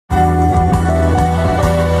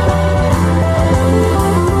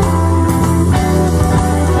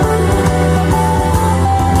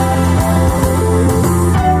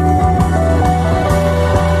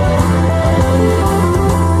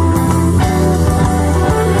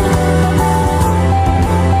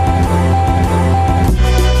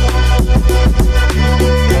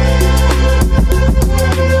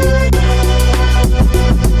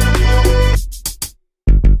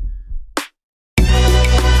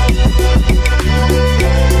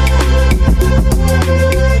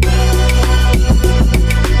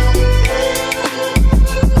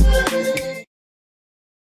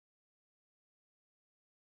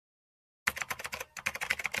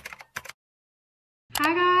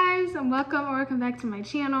and welcome back to my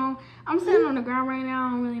channel. I'm sitting on the ground right now. I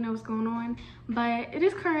don't really know what's going on, but it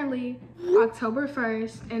is currently October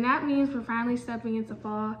 1st, and that means we're finally stepping into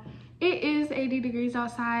fall. It is 80 degrees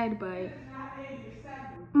outside, but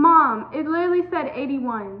Mom, it literally said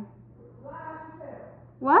 81.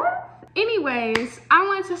 What? Anyways, I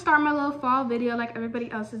wanted to start my little fall video like everybody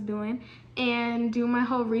else is doing and do my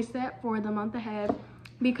whole reset for the month ahead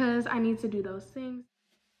because I need to do those things.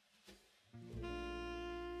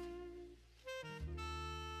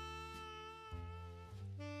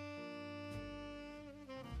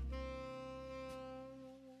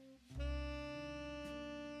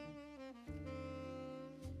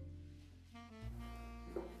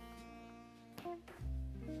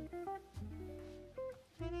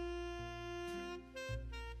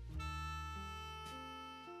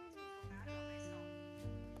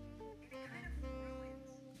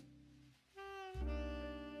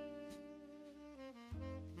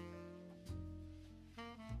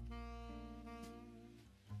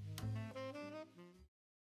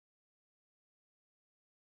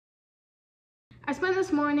 I spent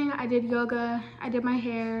this morning, I did yoga, I did my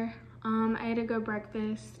hair, I ate a good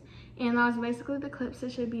breakfast, and that was basically the clips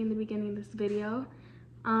that should be in the beginning of this video.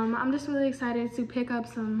 I'm just really excited to pick up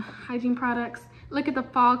some hygiene products, look at the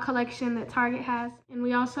fall collection that Target has, and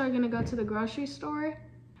we also are gonna go to the grocery store.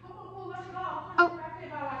 Oh,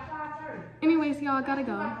 anyways, y'all, gotta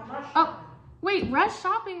go. Oh, wait, rush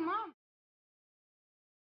shopping, Mom.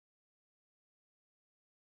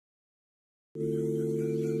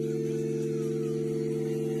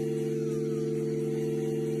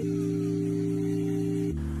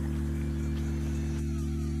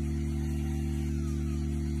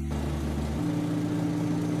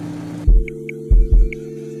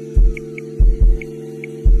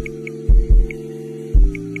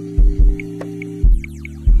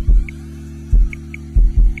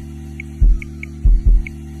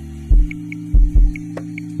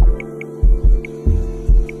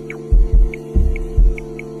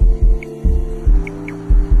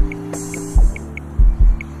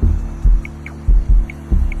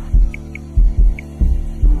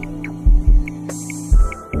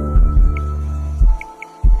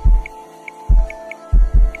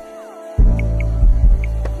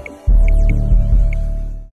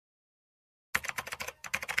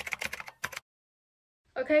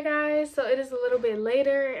 Okay guys, so it is a little bit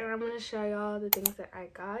later and I'm going to show y'all the things that I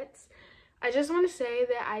got. I just want to say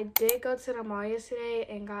that I did go to the mall yesterday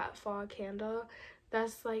and got a fall candle.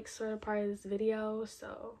 That's like sort of part of this video,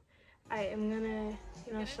 so I am going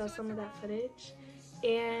to, show some of that footage.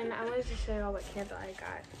 And I wanted to show y'all what candle I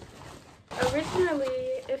got.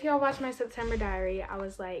 Originally, if y'all watch my September diary, I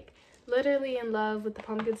was like literally in love with the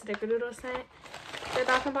pumpkin snickerdoodle scent that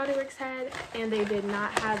Bath & Body Works had, and they did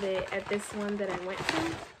not have it at this one that I went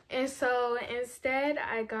to. And so instead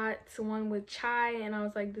I got one with chai, and I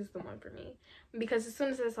was like, this is the one for me, because as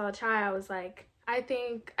soon as I saw chai I was like, I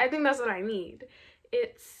think that's what I need.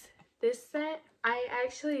 It's this scent. I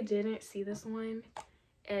actually didn't see this one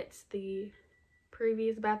at the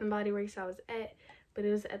previous Bath & Body Works I was at, but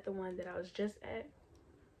it was at the one that I was just at.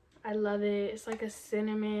 I love it. It's like a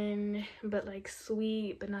cinnamon, but like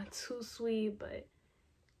sweet, but not too sweet, but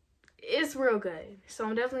it's real good. So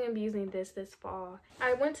I'm definitely gonna be using this fall.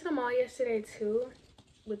 I went to the mall yesterday too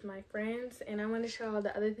with my friends, and I want to show all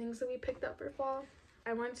the other things that we picked up for fall.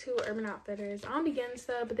 I went to Urban Outfitters. I don't be getting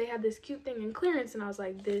stuff, but they had this cute thing in clearance, and I was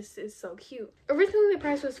like, this is so cute. Originally the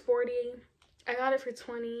price was $40. I got it for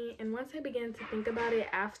 $20, and once I began to think about it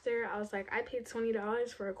after, I was like, I paid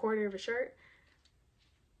 $20 for a quarter of a shirt.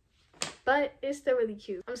 But it's still really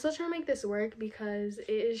cute. I'm still trying to make this work because it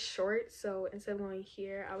is short, so instead of going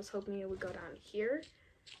here, I was hoping it would go down here,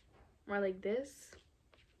 more like this.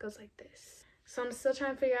 It goes like this. So I'm still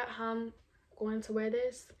trying to figure out how I'm going to wear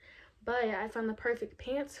this, but I found the perfect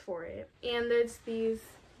pants for it. And there's these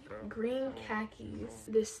green khakis.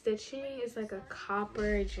 The stitching is like a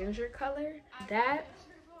copper ginger color. That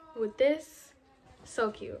with this,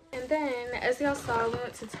 so cute. And then, as y'all saw, we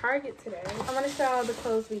went to Target today. I'm gonna show y'all the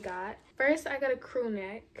clothes we got. First, I got a crew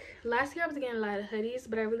neck. Last year I was getting a lot of hoodies,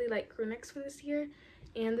 but I really like crew necks for this year,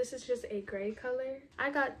 and this is just a gray color.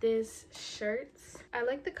 I got this shirt. I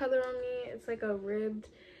like the color on me. It's like a ribbed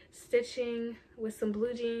stitching with some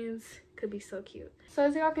blue jeans. Could be so cute. So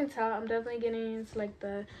as y'all can tell, I'm definitely getting into like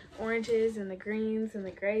the oranges and the greens and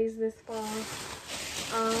the grays this fall.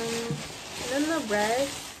 And then the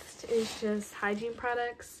rest is just hygiene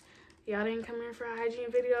products. Y'all didn't come here for a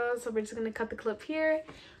hygiene video, so we're just gonna cut the clip here,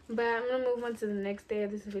 but I'm gonna move on to the next day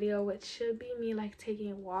of this video, which should be me like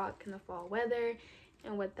taking a walk in the fall weather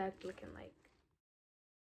and what that's looking like.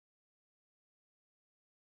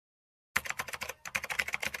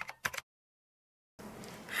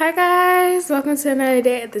 Hi guys, welcome to another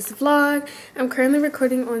day at this vlog. I'm currently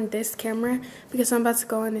recording on this camera because I'm about to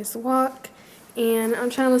go on this walk and I'm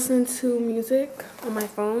trying to listen to music on my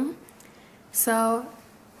phone. So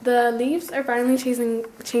the leaves are finally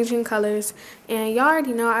changing colors, and y'all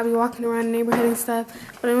already know I be walking around the neighborhood and stuff,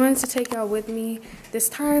 but I wanted to take y'all with me this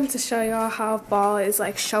time to show y'all how fall is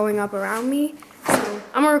like showing up around me. So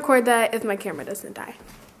I'm gonna record that if my camera doesn't die.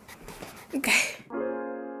 Okay.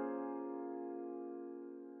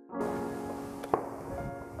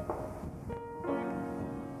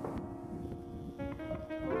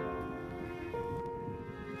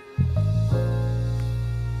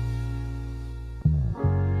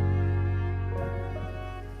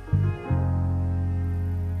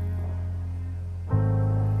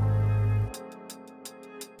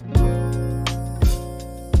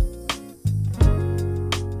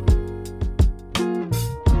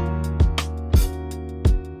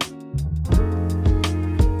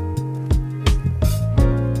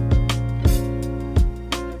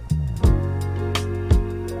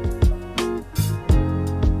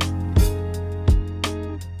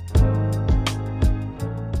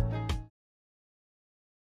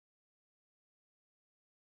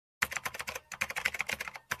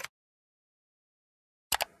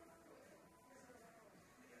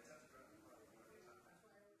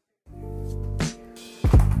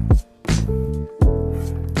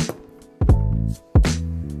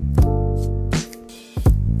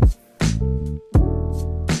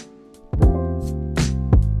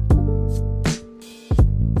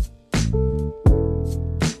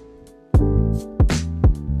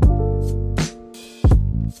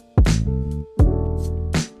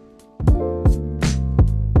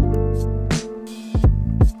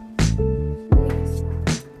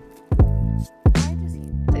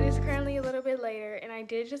 Later, and I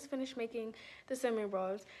did just finish making the cinnamon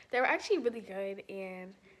rolls. They were actually really good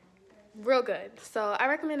and real good, so I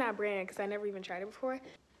recommend that brand because I never even tried it before.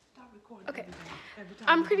 Okay,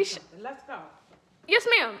 I'm pretty sure. Let's go. Yes,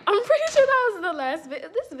 ma'am. I'm pretty sure that was the last bit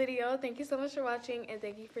of this video. Thank you so much for watching, and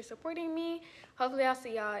thank you for supporting me. Hopefully I'll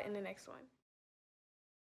see y'all in the next one.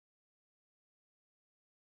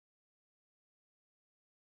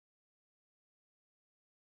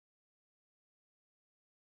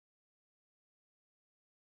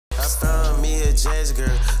 I found me a jazz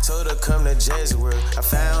girl, told her come to Jazzy World. I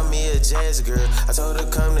found me a jazz girl, I told her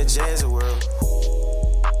come to Jazzy World.